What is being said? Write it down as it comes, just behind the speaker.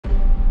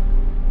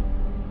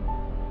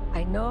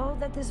I know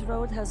that this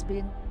road has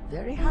been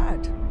very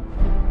hard.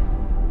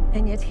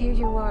 And yet here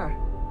you are,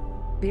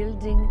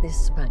 building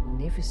this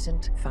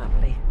magnificent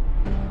family.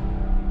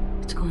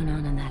 What's going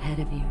on in that head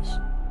of yours?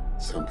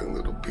 Something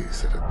little B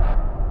said it.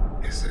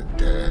 He said,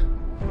 Dad,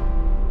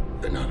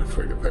 you're not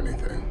afraid of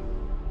anything.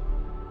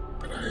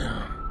 But I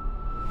am.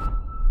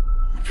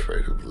 I'm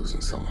afraid of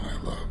losing someone I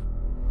love.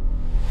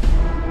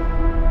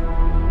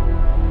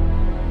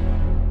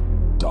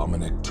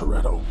 Dominic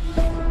Toretto,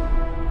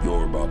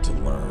 you're about to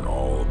learn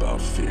all about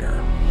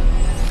fear.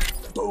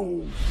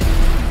 Boom!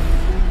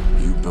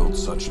 You built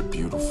such a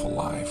beautiful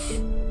life,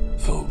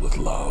 filled with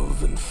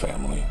love and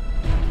family.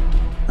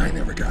 I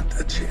never got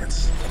that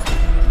chance.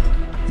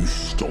 You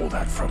stole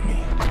that from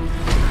me.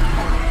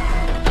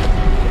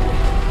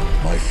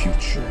 My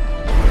future.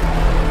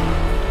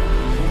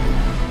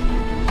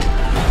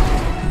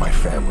 My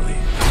family.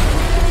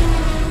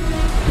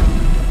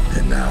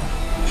 And now,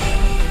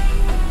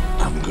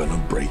 I'm gonna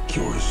break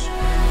yours.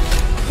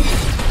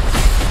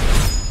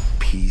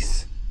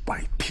 Piece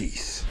by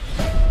piece.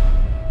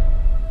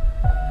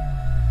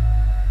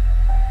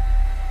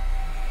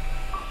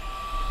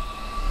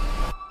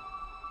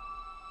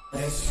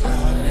 Let's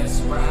ride, let's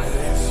ride,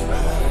 let's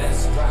ride,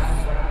 let's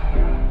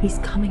ride. He's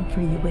coming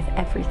for you with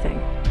everything.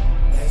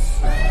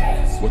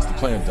 What's the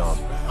plan, Dom?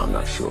 I'm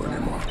not sure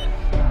anymore.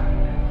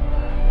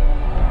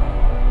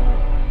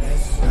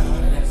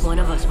 One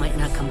of us might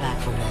not come back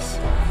from this.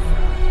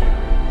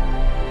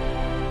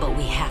 But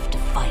we have to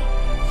fight.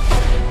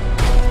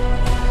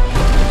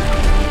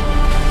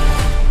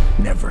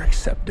 Never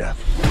accept death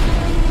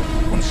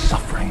when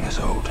suffering is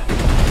owed.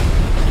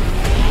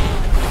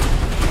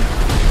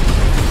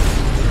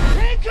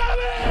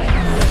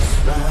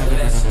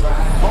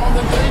 Armed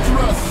and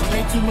dangerous.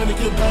 Ain't too many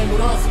can bang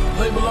with us.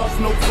 Label us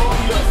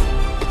notorious.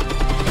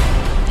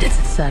 It's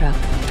a setup.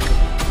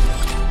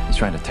 He's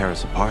trying to tear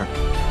us apart.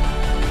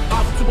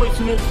 Our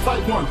situation is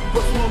fight one.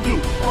 What you gonna do?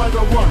 Fight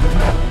or run?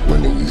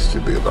 Winning used to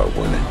be about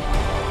winning.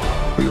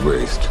 We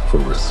raced for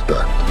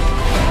respect.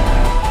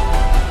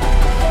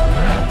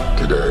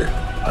 Today,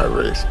 I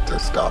raced to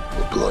stop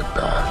the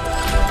bloodbath.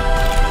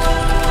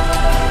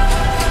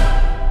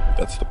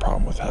 That's the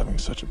problem with having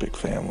such a big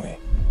family.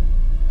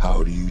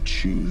 How do you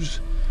choose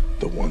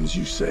the ones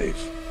you save?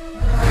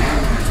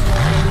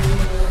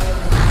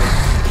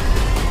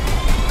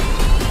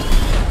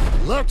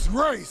 Let's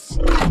race.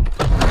 Ain't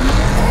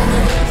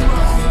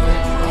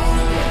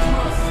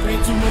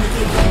too many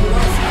can bang with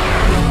us.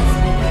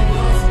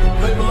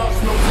 Label us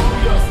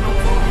notorious,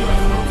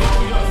 notorious,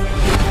 notorious.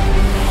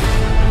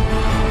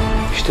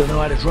 You still know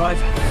how to drive?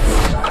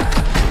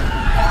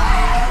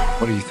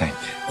 What do you think?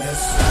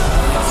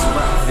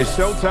 It's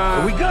showtime.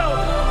 Here we go!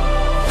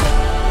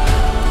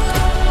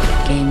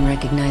 Game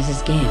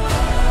recognizes game.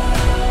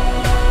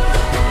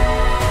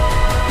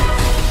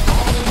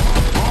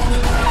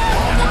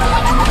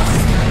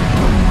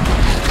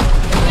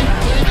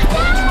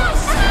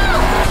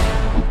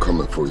 I'm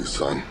coming for you,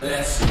 son.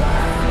 Let's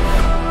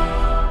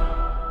ride.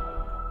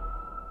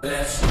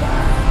 Let's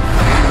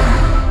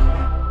ride.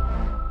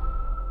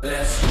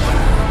 Let's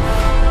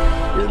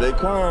ride. Here they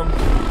come.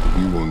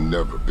 You will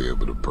never be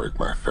able to break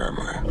my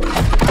family.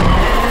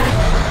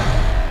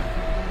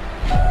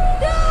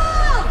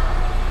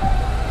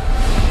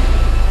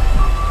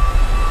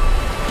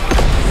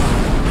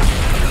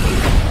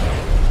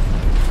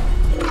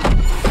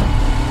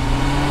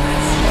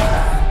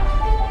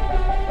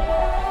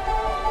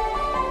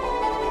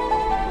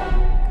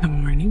 Good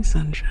morning,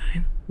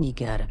 sunshine. You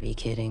gotta be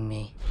kidding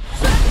me.